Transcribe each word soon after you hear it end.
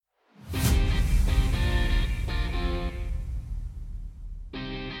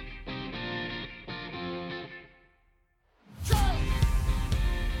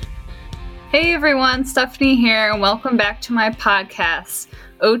Hey everyone, Stephanie here, and welcome back to my podcast,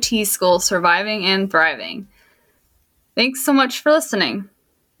 OT School Surviving and Thriving. Thanks so much for listening.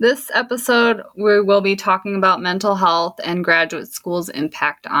 This episode, we will be talking about mental health and graduate school's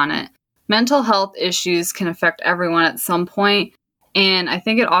impact on it. Mental health issues can affect everyone at some point, and I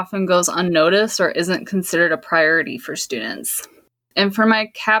think it often goes unnoticed or isn't considered a priority for students. And for my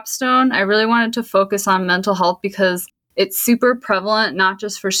capstone, I really wanted to focus on mental health because it's super prevalent, not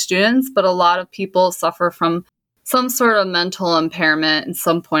just for students, but a lot of people suffer from some sort of mental impairment at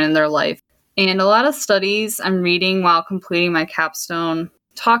some point in their life. And a lot of studies I'm reading while completing my capstone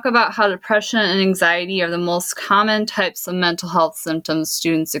talk about how depression and anxiety are the most common types of mental health symptoms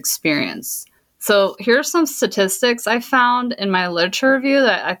students experience. So here are some statistics I found in my literature review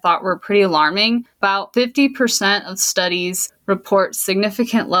that I thought were pretty alarming. About 50% of studies report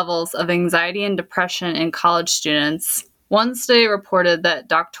significant levels of anxiety and depression in college students. One study reported that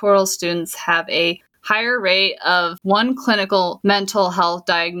doctoral students have a higher rate of one clinical mental health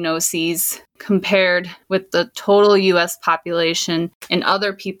diagnoses compared with the total U.S. population and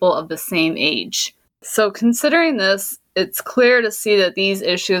other people of the same age. So considering this, it's clear to see that these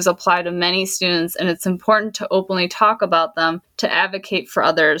issues apply to many students, and it's important to openly talk about them to advocate for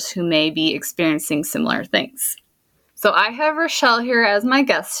others who may be experiencing similar things. So I have Rochelle here as my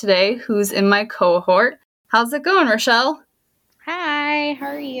guest today, who's in my cohort. How's it going, Rochelle? Hi, how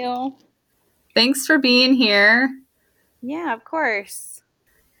are you? Thanks for being here. Yeah, of course.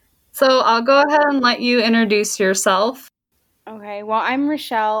 So I'll go ahead and let you introduce yourself. Okay, well, I'm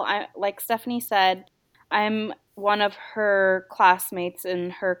Rochelle. Like Stephanie said, I'm one of her classmates in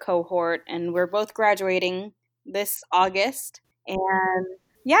her cohort, and we're both graduating this August. And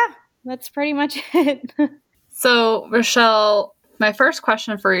yeah, that's pretty much it. So, Rochelle, my first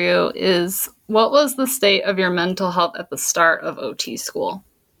question for you is, what was the state of your mental health at the start of OT school?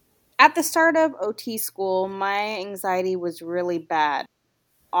 At the start of OT school, my anxiety was really bad.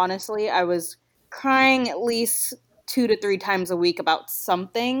 Honestly, I was crying at least 2 to 3 times a week about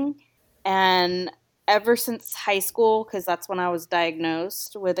something. And ever since high school, because that's when I was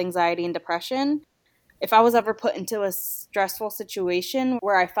diagnosed with anxiety and depression, if I was ever put into a stressful situation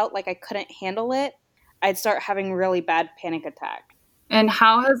where I felt like I couldn't handle it, I'd start having really bad panic attacks. And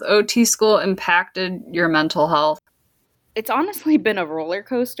how has OT school impacted your mental health? It's honestly been a roller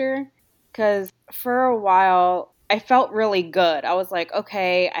coaster because for a while I felt really good. I was like,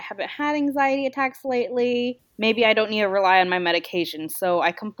 okay, I haven't had anxiety attacks lately. Maybe I don't need to rely on my medication. So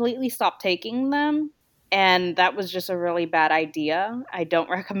I completely stopped taking them. And that was just a really bad idea. I don't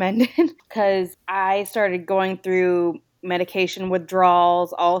recommend it because I started going through medication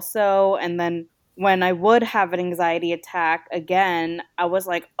withdrawals also. And then when I would have an anxiety attack again, I was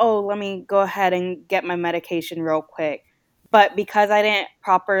like, oh, let me go ahead and get my medication real quick. But because I didn't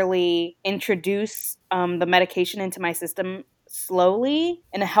properly introduce the medication into my system slowly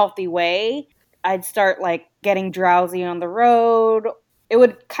in a healthy way, I'd start like getting drowsy on the road. It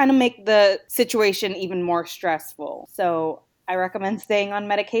would kind of make the situation even more stressful. So I recommend staying on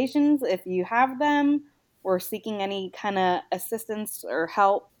medications if you have them or seeking any kind of assistance or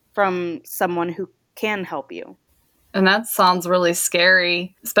help from someone who can help you. And that sounds really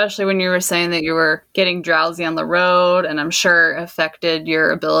scary, especially when you were saying that you were getting drowsy on the road, and I'm sure affected your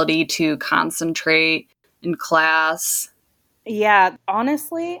ability to concentrate in class. Yeah,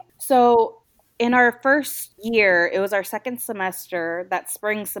 honestly. So in our first year, it was our second semester, that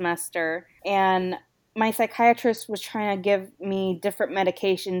spring semester, and my psychiatrist was trying to give me different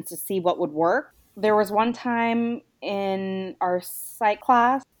medications to see what would work. There was one time in our psych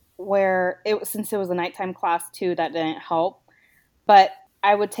class where since it was a nighttime class too, that didn't help. But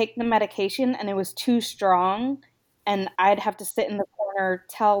I would take the medication and it was too strong, and I'd have to sit in the corner,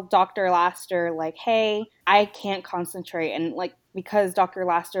 tell Dr. Laster, like, hey, I can't concentrate. And like, because Dr.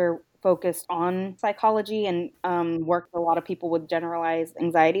 Laster focused on psychology and worked with a lot of people with generalized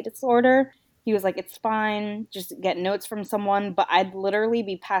anxiety disorder, he was like, it's fine, just get notes from someone. But I'd literally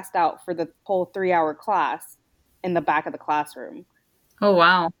be passed out for the whole 3 hour class in the back of the classroom. Oh,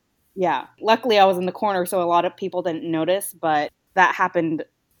 wow. Yeah. Luckily, I was in the corner, so a lot of people didn't notice, but that happened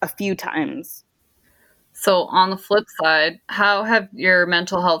a few times. So on the flip side, how have your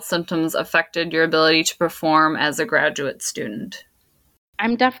mental health symptoms affected your ability to perform as a graduate student?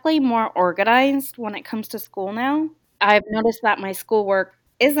 I'm definitely more organized when it comes to school now. I've noticed that my schoolwork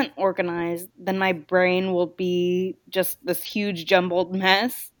isn't organized, then my brain will be just this huge jumbled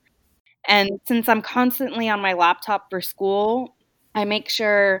mess. And since I'm constantly on my laptop for school, I make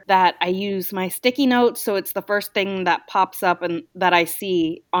sure that I use my sticky notes so it's the first thing that pops up and that I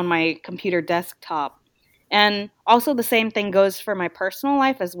see on my computer desktop. And also the same thing goes for my personal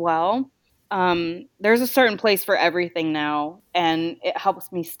life as well. There's a certain place for everything now, and it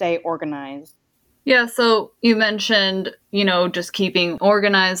helps me stay organized. Yeah, so you mentioned, just keeping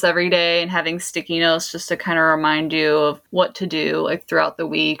organized every day and having sticky notes just to kind of remind you of what to do like throughout the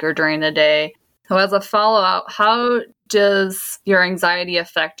week or during the day. So as a follow-up, how does your anxiety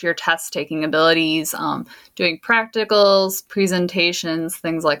affect your test-taking abilities, doing practicals, presentations,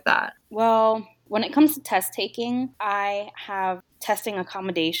 things like that? Well, when it comes to test taking, I have testing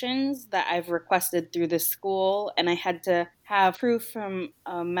accommodations that I've requested through the school, and I had to have proof from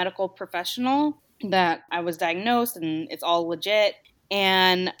a medical professional that I was diagnosed and it's all legit.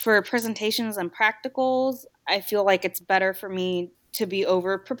 And for presentations and practicals, I feel like it's better for me to be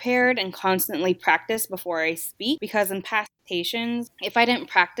over prepared and constantly practice before I speak, because in past presentations, if I didn't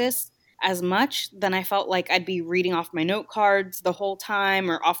practice as much, then I felt like I'd be reading off my note cards the whole time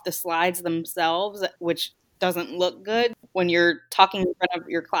or off the slides themselves, which doesn't look good when you're talking in front of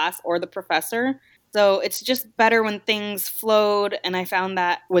your class or the professor. So it's just better when things flowed, and I found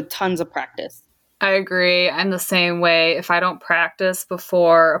that with tons of practice. I agree. I'm the same way. If I don't practice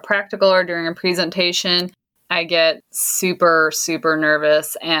before a practical or during a presentation, I get super, super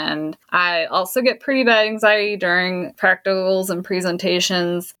nervous. And I also get pretty bad anxiety during practicals and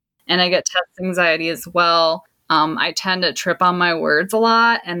presentations. And I get test anxiety as well. I tend to trip on my words a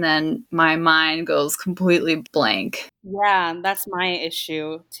lot, and then my mind goes completely blank. Yeah, that's my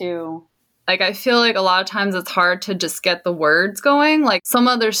issue too. Like, I feel like a lot of times it's hard to just get the words going. Like, some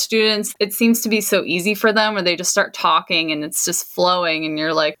other students, it seems to be so easy for them where they just start talking and it's just flowing, and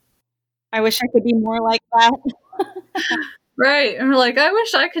you're like, I wish I could be more like that. right. And we're like, I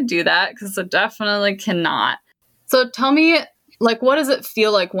wish I could do that, because I definitely cannot. So tell me, like, what does it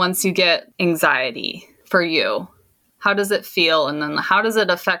feel like once you get anxiety for you? How does it feel? And then how does it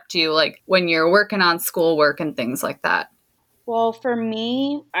affect you, like, when you're working on schoolwork and things like that? Well, for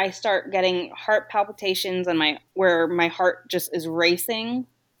me, I start getting heart palpitations and where my heart just is racing.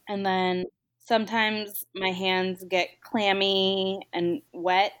 And then sometimes my hands get clammy and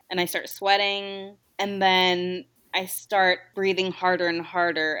wet and I start sweating. And then I start breathing harder and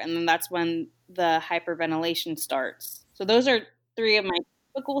harder. And then that's when the hyperventilation starts. So those are 3 of my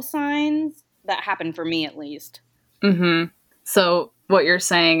typical signs that happen for me, at least. Mm-hmm. So what you're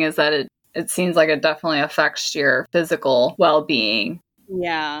saying is that it seems like it definitely affects your physical well-being.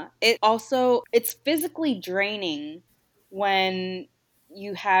 Yeah. It's physically draining when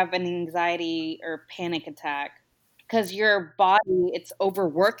you have an anxiety or panic attack, because your body, it's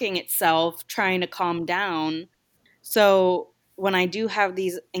overworking itself trying to calm down. So when I do have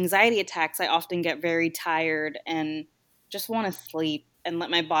these anxiety attacks, I often get very tired and just want to sleep and let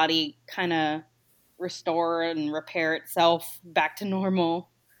my body kind of restore and repair itself back to normal.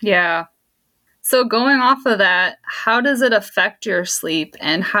 Yeah. So going off of that, how does it affect your sleep,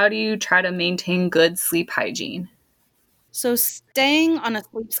 and how do you try to maintain good sleep hygiene? So staying on a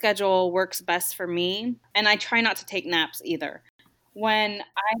sleep schedule works best for me, and I try not to take naps either. When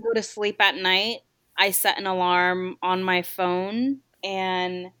I go to sleep at night, I set an alarm on my phone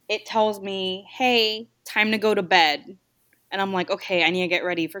and it tells me, hey, time to go to bed. And I'm like, okay, I need to get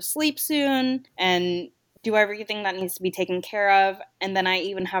ready for sleep soon and do everything that needs to be taken care of. And then I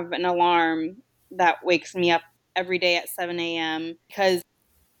even have an alarm that wakes me up every day at 7 a.m. because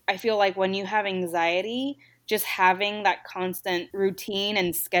I feel like when you have anxiety, just having that constant routine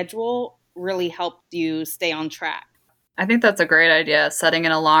and schedule really helps you stay on track. I think that's a great idea, setting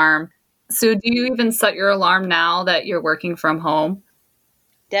an alarm. So do you even set your alarm now that you're working from home?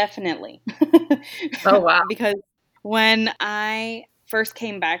 Definitely. Oh, wow. Because when I first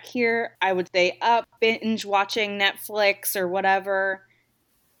came back here, I would stay up, binge watching Netflix or whatever,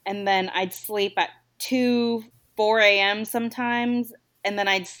 and then I'd sleep at 2, 4 a.m. sometimes, and then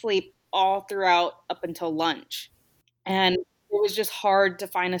I'd sleep all throughout up until lunch. And it was just hard to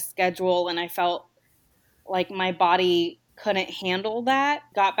find a schedule, and I felt like my body couldn't handle that.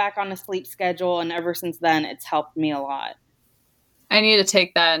 Got back on a sleep schedule, and ever since then, it's helped me a lot. I need to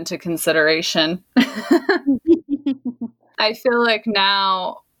take that into consideration. I feel like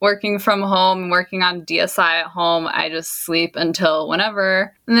now, working from home, working on DSI at home, I just sleep until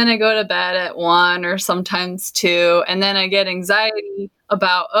whenever. And then I go to bed at 1 or sometimes 2. And then I get anxiety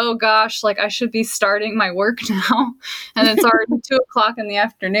about, oh gosh, like I should be starting my work now. And it's already 2 o'clock in the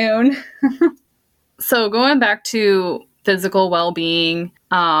afternoon. So going back to physical well-being,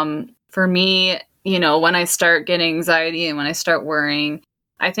 for me, when I start getting anxiety and when I start worrying,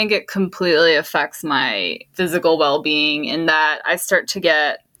 I think it completely affects my physical well-being in that I start to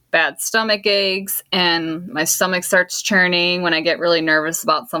get bad stomach aches and my stomach starts churning when I get really nervous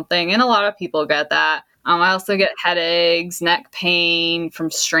about something. And a lot of people get that. I also get headaches, neck pain from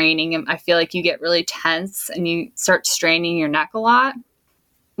straining. And I feel like you get really tense and you start straining your neck a lot.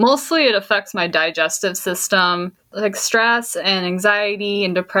 Mostly it affects my digestive system. Like stress and anxiety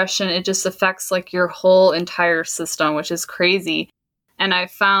and depression, it just affects like your whole entire system, which is crazy. And I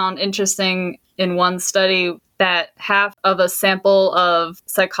found interesting in one study that half of a sample of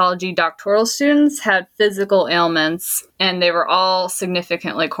psychology doctoral students had physical ailments, and they were all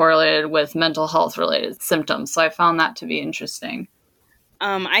significantly correlated with mental health related symptoms. So I found that to be interesting.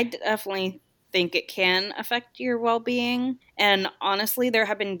 I definitely think it can affect your well-being. And honestly, there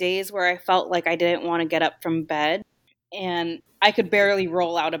have been days where I felt like I didn't want to get up from bed, and I could barely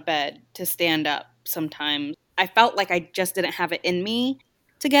roll out of bed to stand up sometimes. I felt like I just didn't have it in me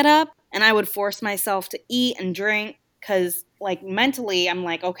to get up, and I would force myself to eat and drink because, like, mentally, I'm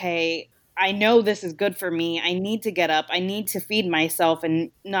like, okay, I know this is good for me. I need to get up. I need to feed myself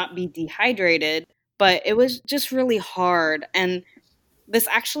and not be dehydrated. But it was just really hard. And this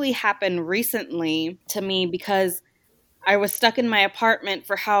actually happened recently to me because I was stuck in my apartment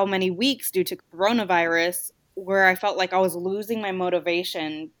for how many weeks due to coronavirus, where I felt like I was losing my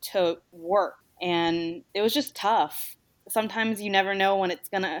motivation to work. And it was just tough. Sometimes you never know when it's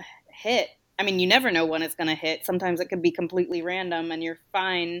going to hit. I mean, you never know when it's going to hit. Sometimes it could be completely random and you're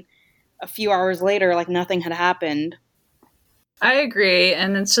fine a few hours later, like nothing had happened. I agree.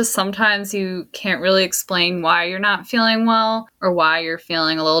 And it's just sometimes you can't really explain why you're not feeling well or why you're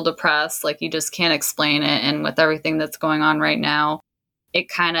feeling a little depressed. Like you just can't explain it. And with everything that's going on right now, it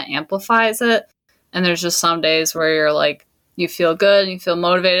kind of amplifies it. And there's just some days where you're like, you feel good and you feel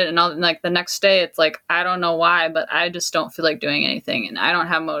motivated. And like the next day, it's like, I don't know why, but I just don't feel like doing anything. And I don't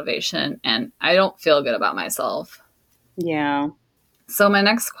have motivation and I don't feel good about myself. Yeah. So my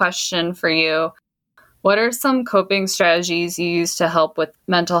next question for you, what are some coping strategies you use to help with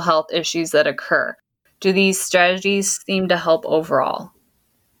mental health issues that occur? Do these strategies seem to help overall?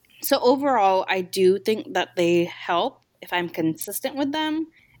 So overall, I do think that they help if I'm consistent with them.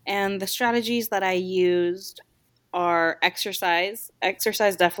 And the strategies that I used are exercise.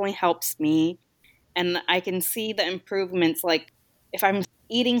 Exercise definitely helps me. And I can see the improvements. Like if I'm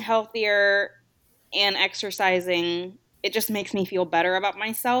eating healthier and exercising, it just makes me feel better about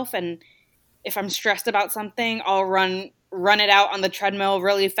myself. And if I'm stressed about something, I'll run it out on the treadmill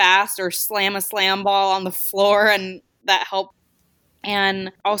really fast or slam a slam ball on the floor, and that helps.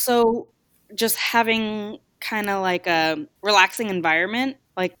 And also just having kind of like a relaxing environment.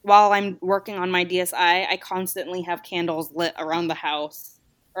 Like while I'm working on my DSI, I constantly have candles lit around the house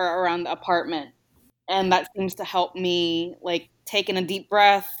or around the apartment. And that seems to help me like take in a deep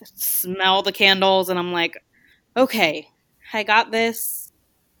breath, smell the candles, and I'm like, okay, I got this.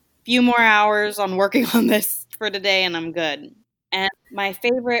 Few more hours on working on this for today and I'm good. And my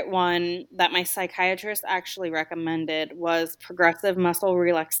favorite one that my psychiatrist actually recommended was progressive muscle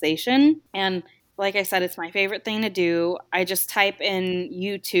relaxation. And like I said, it's my favorite thing to do. I just type in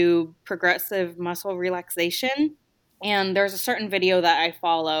YouTube progressive muscle relaxation, and there's a certain video that I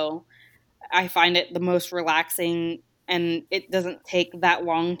follow. I find it the most relaxing, and it doesn't take that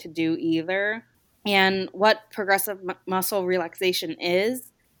long to do either. And what progressive muscle relaxation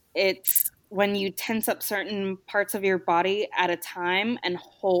is, it's when you tense up certain parts of your body at a time and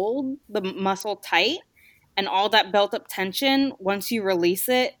hold the muscle tight, and all that built up tension, once you release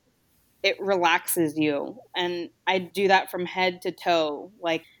it, it relaxes you. And I do that from head to toe.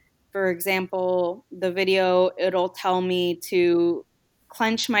 Like, for example, the video, it'll tell me to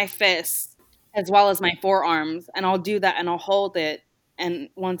clench my fists as well as my forearms, and I'll do that and I'll hold it. And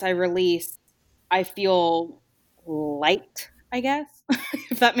once I release, I feel light, I guess,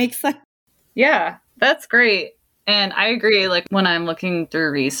 if that makes sense. Yeah, that's great. And I agree, like when I'm looking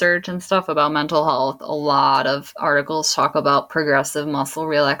through research and stuff about mental health, a lot of articles talk about progressive muscle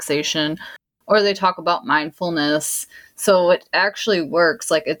relaxation or they talk about mindfulness. So it actually works.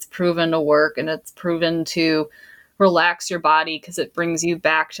 Like it's proven to work and it's proven to relax your body because it brings you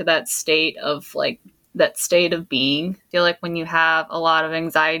back to that state of being. I feel like when you have a lot of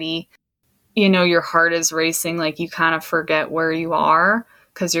anxiety, your heart is racing, like you kind of forget where you are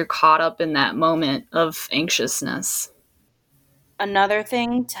because you're caught up in that moment of anxiousness. Another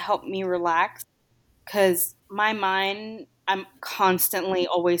thing to help me relax, because my mind, I'm constantly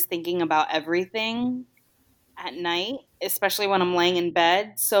always thinking about everything at night, especially when I'm laying in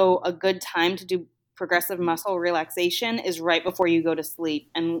bed. So, a good time to do progressive muscle relaxation is right before you go to sleep.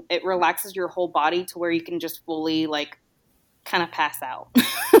 And it relaxes your whole body to where you can just fully, like, kind of pass out.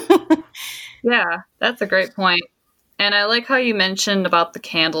 Yeah, that's a great point. And I like how you mentioned about the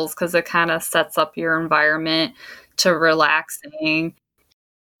candles because it kind of sets up your environment to relaxing.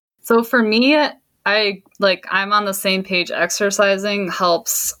 So for me, I'm on the same page. Exercising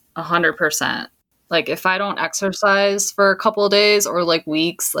helps 100%. Like if I don't exercise for a couple of days or like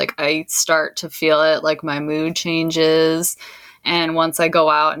weeks, like I start to feel it, like my mood changes. And once I go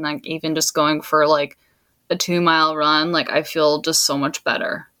out and like even just going for like a 2 mile run, like I feel just so much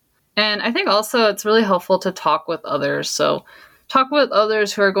better. And I think also it's really helpful to talk with others. So talk with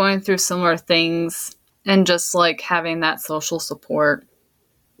others who are going through similar things and just like having that social support.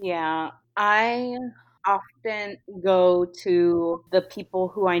 Yeah, I often go to the people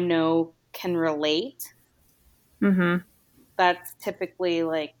who I know can relate. Mm-hmm. That's typically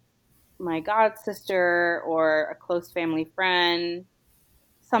like my god sister or a close family friend.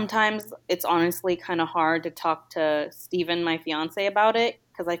 Sometimes it's honestly kind of hard to talk to Steven, my fiance, about it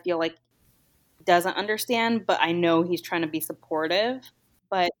because I feel like he doesn't understand, but I know he's trying to be supportive.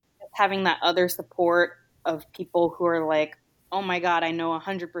 But just having that other support of people who are like, oh my God, I know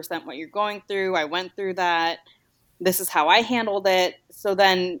 100% what you're going through. I went through that. This is how I handled it. So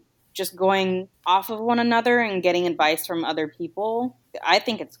then just going off of one another and getting advice from other people, I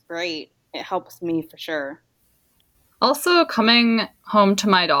think it's great. It helps me for sure. Also, coming home to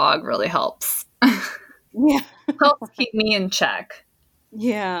my dog really helps. Yeah. Helps keep me in check.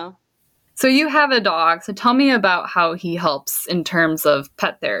 Yeah. So you have a dog. So tell me about how he helps in terms of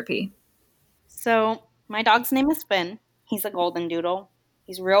pet therapy. So my dog's name is Finn. He's a golden doodle.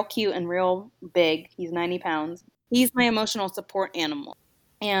 He's real cute and real big. He's 90 pounds. He's my emotional support animal.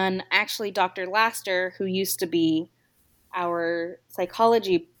 And actually, Dr. Laster, who used to be our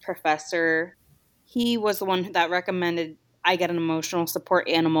psychology professor, he was the one that recommended I get an emotional support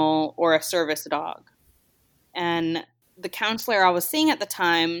animal or a service dog. And the counselor I was seeing at the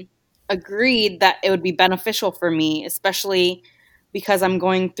time agreed that it would be beneficial for me, especially because I'm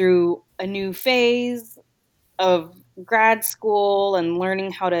going through a new phase of grad school and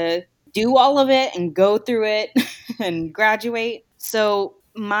learning how to do all of it and go through it and graduate. So,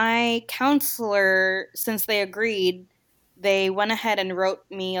 my counselor, since they agreed, they went ahead and wrote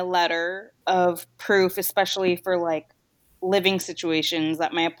me a letter of proof, especially for like living situations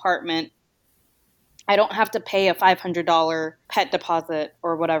at my apartment. I don't have to pay a $500 pet deposit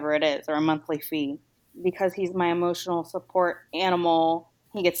or whatever it is, or a monthly fee. Because he's my emotional support animal,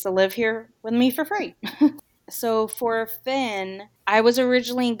 he gets to live here with me for free. So for Finn, I was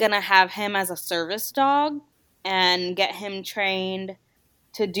originally going to have him as a service dog and get him trained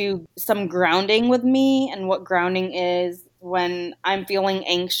to do some grounding with me. And what grounding is, when I'm feeling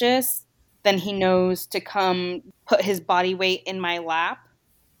anxious, then he knows to come put his body weight in my lap,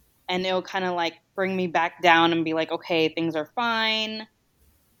 and it'll kind of like bring me back down and be like, okay, things are fine.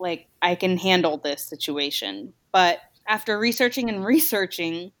 Like, I can handle this situation. But after researching and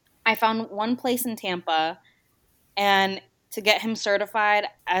researching, I found one place in Tampa, and to get him certified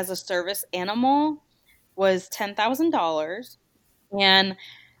as a service animal was $10,000. And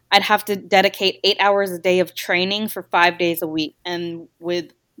I'd have to dedicate 8 hours a day of training for 5 days a week. And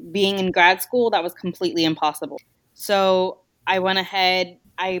with being in grad school, that was completely impossible. So I went ahead,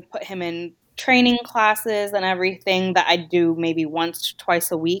 I put him in training classes and everything that I do maybe once,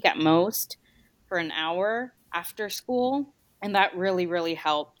 twice a week at most for an hour after school. And that really, really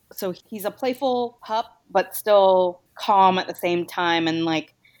helped. So he's a playful pup, but still calm at the same time. And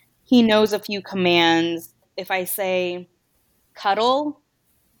like, he knows a few commands. If I say cuddle,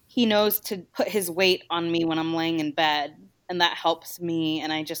 he knows to put his weight on me when I'm laying in bed. And that helps me.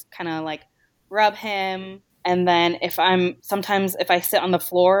 And I just kind of like rub him. And then sometimes if I sit on the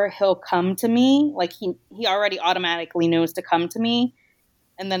floor, he'll come to me. Like he already automatically knows to come to me.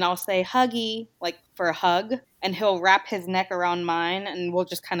 And then I'll say huggy, like for a hug, and he'll wrap his neck around mine and we'll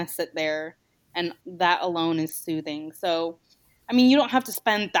just kind of sit there. And that alone is soothing. So, I mean, you don't have to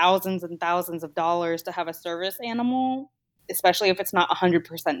spend thousands and thousands of dollars to have a service animal, especially if it's not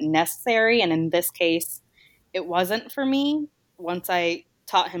 100% necessary. And in this case, it wasn't for me once I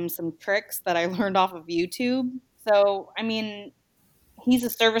taught him some tricks that I learned off of YouTube. So, I mean, he's a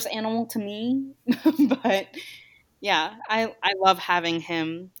service animal to me, but yeah, I love having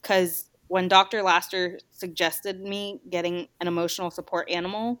him because when Dr. Laster suggested me getting an emotional support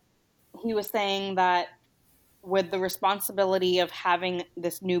animal, he was saying that with the responsibility of having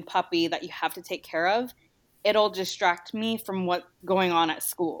this new puppy that you have to take care of, it'll distract me from what's going on at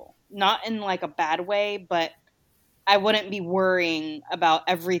school. Not in like a bad way, but I wouldn't be worrying about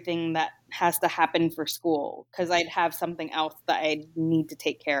everything that has to happen for school because I'd have something else that I need to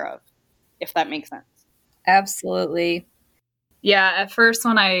take care of, if that makes sense. Absolutely. Yeah, at first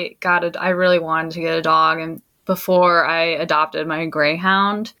when I really wanted to get a dog, and before I adopted my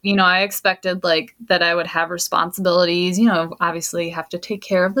greyhound, I expected like that I would have responsibilities, obviously have to take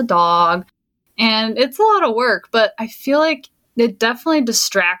care of the dog, And it's a lot of work, but I feel like it definitely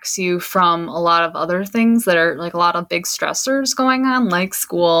distracts you from a lot of other things that are like a lot of big stressors going on, like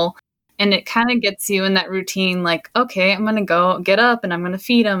school. And it kind of gets you in that routine, like, okay, I'm going to go get up and I'm going to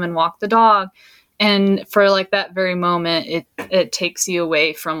feed him and walk the dog. And for like that very moment, it takes you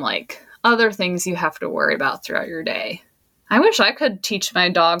away from like other things you have to worry about throughout your day. I wish I could teach my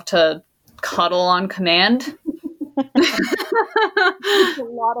dog to cuddle on command. It's a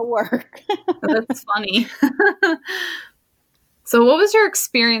lot of work. That's funny. So what was your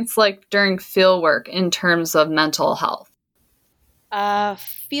experience like during field work in terms of mental health?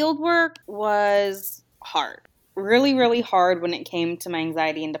 Field work was hard. Really, really hard when it came to my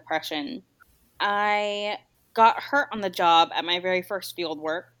anxiety and depression. I got hurt on the job at my very first field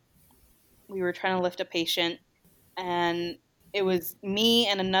work. We were trying to lift a patient, and it was me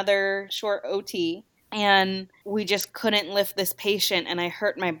and another short OT, and we just couldn't lift this patient, and I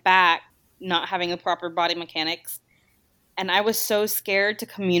hurt my back not having the proper body mechanics. And I was so scared to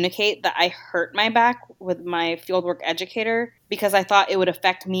communicate that I hurt my back with my fieldwork educator because I thought it would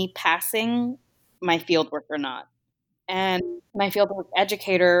affect me passing my fieldwork or not. And my fieldwork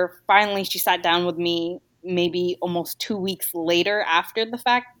educator, finally, she sat down with me maybe almost 2 weeks later after the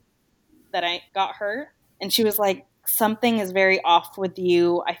fact that I got hurt. And she was like, something is very off with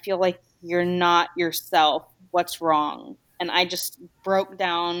you. I feel like you're not yourself. What's wrong? And I just broke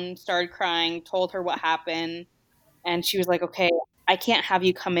down, started crying, told her what happened. And she was like, okay, I can't have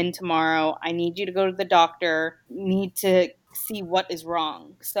you come in tomorrow. I need you to go to the doctor. Need to see what is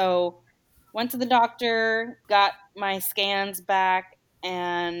wrong. So went to the doctor, got my scans back,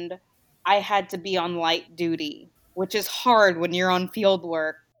 and I had to be on light duty, which is hard when you're on field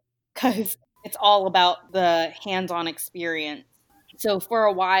work because it's all about the hands-on experience. So for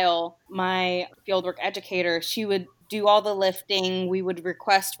a while, my fieldwork educator, she would do all the lifting. We would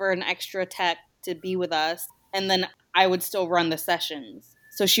request for an extra tech to be with us, and then I would still run the sessions.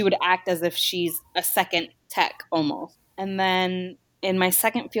 So she would act as if she's a second tech almost. And then in my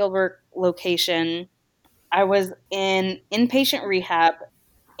second fieldwork location, I was in inpatient rehab,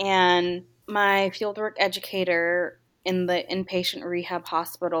 and my fieldwork educator in the inpatient rehab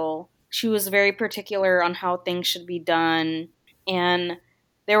hospital, she was very particular on how things should be done. And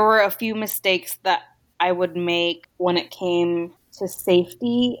there were a few mistakes that I would make when it came to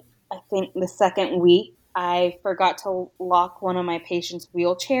safety. I think the second week, I forgot to lock one of my patient's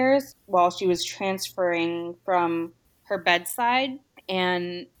wheelchairs while she was transferring from her bedside.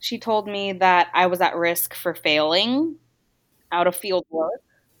 And she told me that I was at risk for failing out of field work.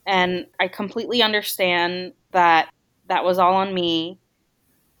 And I completely understand that that was all on me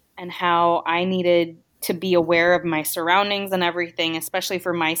and how I needed to be aware of my surroundings and everything, especially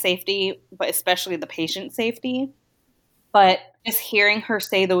for my safety, but especially the patient's safety. But just hearing her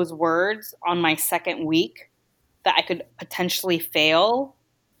say those words on my second week that I could potentially fail,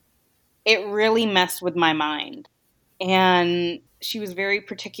 it really messed with my mind. And she was very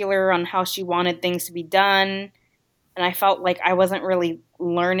particular on how she wanted things to be done. And I felt like I wasn't really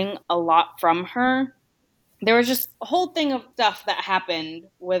learning a lot from her. There was just a whole thing of stuff that happened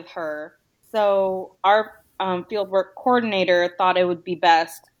with her. So our fieldwork coordinator thought it would be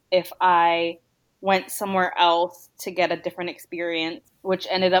best if I went somewhere else to get a different experience, which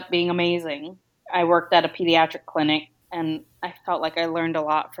ended up being amazing. I worked at a pediatric clinic, and I felt like I learned a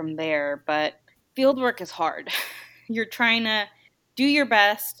lot from there. But fieldwork is hard. You're trying to do your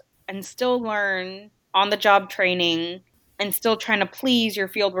best and still learn on-the-job training and still trying to please your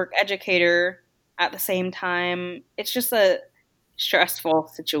fieldwork educator at the same time. It's just a stressful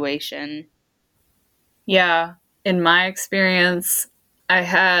situation. Yeah, in my experience, I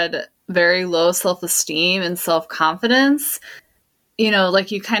had very low self-esteem and self-confidence. You know,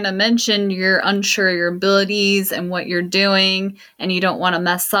 like you kind of mentioned, you're unsure of your abilities and what you're doing, and you don't want to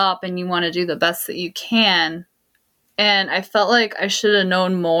mess up and you want to do the best that you can. And I felt like I should have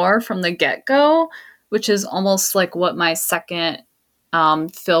known more from the get-go, which is almost like what my second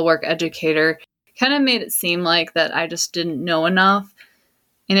fieldwork educator kind of made it seem like, that I just didn't know enough.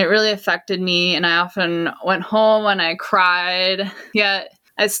 And it really affected me. And I often went home and I cried. Yet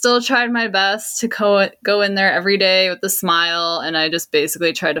I still tried my best to go in there every day with a smile. And I just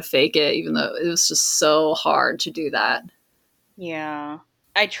basically tried to fake it, even though it was just so hard to do that. Yeah.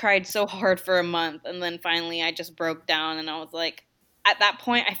 I tried so hard for a month, and then finally I just broke down, and I was like, at that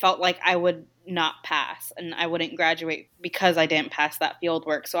point I felt like I would not pass and I wouldn't graduate because I didn't pass that field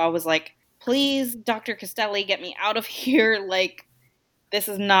work. So I was like, please, Dr. Costelli, get me out of here. Like, this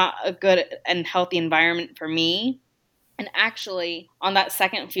is not a good and healthy environment for me. And actually, on that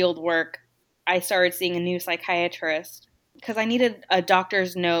second field work, I started seeing a new psychiatrist because I needed a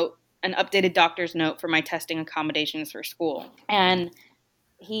doctor's note an updated doctor's note for my testing accommodations for school. And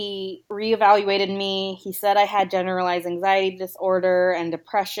he reevaluated me. He said I had generalized anxiety disorder and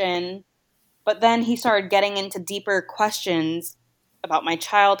depression. But then he started getting into deeper questions about my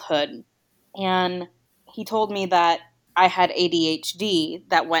childhood. And he told me that I had ADHD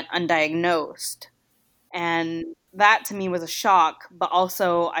that went undiagnosed. And that to me was a shock, but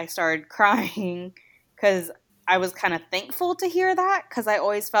also I started crying because I was kind of thankful to hear that, because I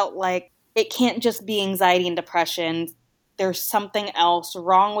always felt like it can't just be anxiety and depression. There's something else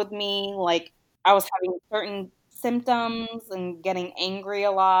wrong with me. Like, I was having certain symptoms and getting angry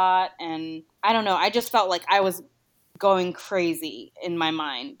a lot. And I don't know, I just felt like I was going crazy in my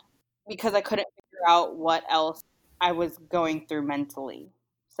mind because I couldn't figure out what else I was going through mentally.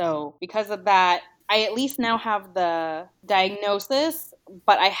 So, because of that, I at least now have the diagnosis,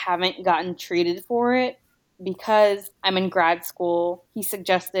 but I haven't gotten treated for it because I'm in grad school. He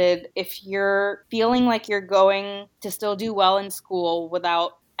suggested if you're feeling like you're going to still do well in school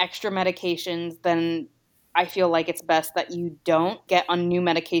without extra medications, then I feel like it's best that you don't get on new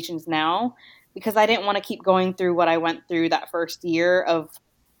medications now, because I didn't want to keep going through what I went through that first year of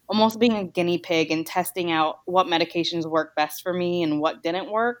almost being a guinea pig and testing out what medications work best for me and what didn't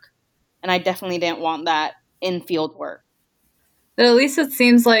work. And I definitely didn't want that in field work. But at least it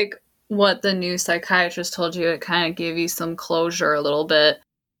seems like what the new psychiatrist told you, it kind of gave you some closure a little bit.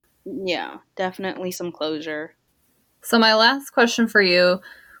 Yeah, definitely some closure. So my last question for you,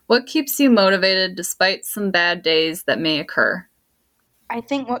 what keeps you motivated despite some bad days that may occur? I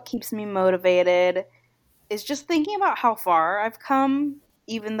think what keeps me motivated is just thinking about how far I've come,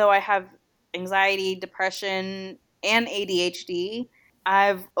 even though I have anxiety, depression, and ADHD.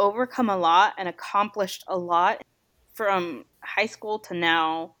 I've overcome a lot and accomplished a lot from high school to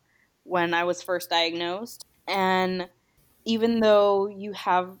now when I was first diagnosed. And even though you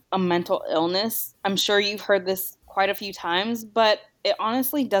have a mental illness, I'm sure you've heard this quite a few times, but it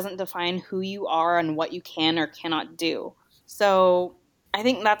honestly doesn't define who you are and what you can or cannot do. So I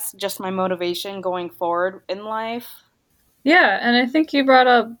think that's just my motivation going forward in life. Yeah, and I think you brought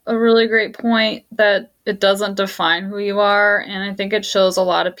up a really great point that it doesn't define who you are, and I think it shows a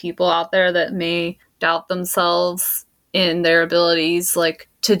lot of people out there that may doubt themselves in their abilities, like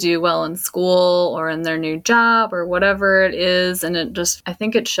to do well in school or in their new job or whatever it is, and I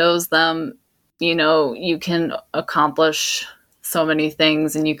think it shows them, you can accomplish so many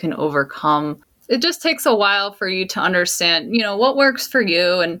things and you can overcome. It just takes a while for you to understand, what works for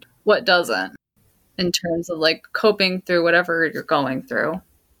you and what doesn't, in terms of like coping through whatever you're going through.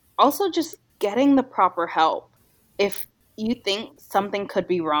 Also, just getting the proper help. If you think something could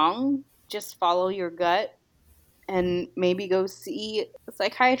be wrong, just follow your gut and maybe go see a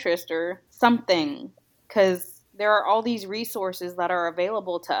psychiatrist or something, because there are all these resources that are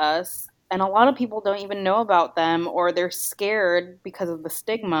available to us, and a lot of people don't even know about them, or they're scared because of the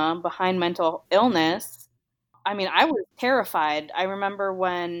stigma behind mental illness. I mean, I was terrified. I remember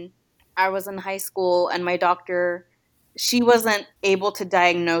when I was in high school and my doctor, she wasn't able to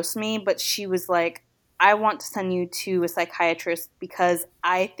diagnose me, but she was like, I want to send you to a psychiatrist because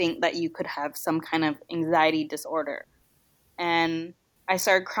I think that you could have some kind of anxiety disorder. And I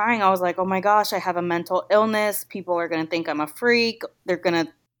started crying. I was like, oh my gosh, I have a mental illness. People are going to think I'm a freak. They're going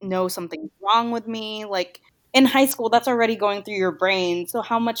to know something's wrong with me. Like, in high school, that's already going through your brain. So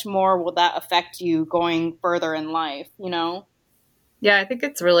how much more will that affect you going further in life, Yeah, I think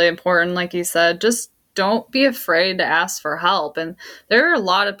it's really important, like you said, just don't be afraid to ask for help. And there are a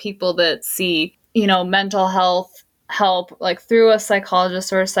lot of people that see, mental health help like through a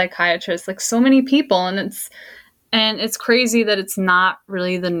psychologist or a psychiatrist, like so many people. And it's crazy that it's not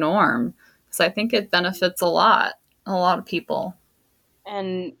really the norm, because I think it benefits a lot of people.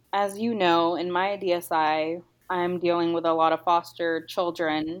 And as you know, in my DSI, I'm dealing with a lot of foster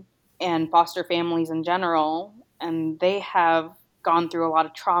children and foster families in general, and they have gone through a lot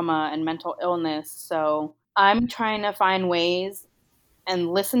of trauma and mental illness. So I'm trying to find ways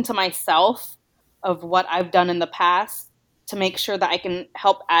and listen to myself of what I've done in the past to make sure that I can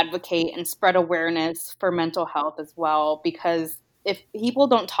help advocate and spread awareness for mental health as well. Because if people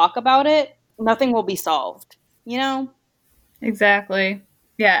don't talk about it, nothing will be solved, Exactly.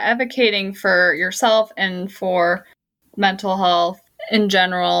 Yeah, advocating for yourself and for mental health in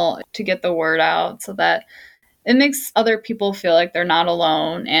general to get the word out so that it makes other people feel like they're not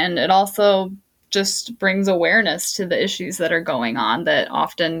alone. And it also just brings awareness to the issues that are going on that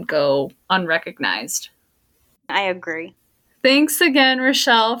often go unrecognized. I agree. Thanks again,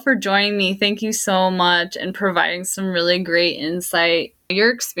 Rochelle, for joining me. Thank you so much and providing some really great insight. Your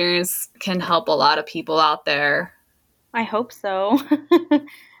experience can help a lot of people out there. I hope so.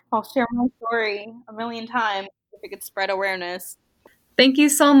 I'll share my story a million times if it could spread awareness. Thank you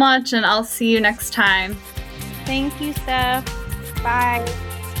so much, and I'll see you next time. Thank you, Steph. Bye.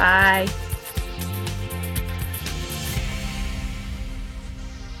 Bye.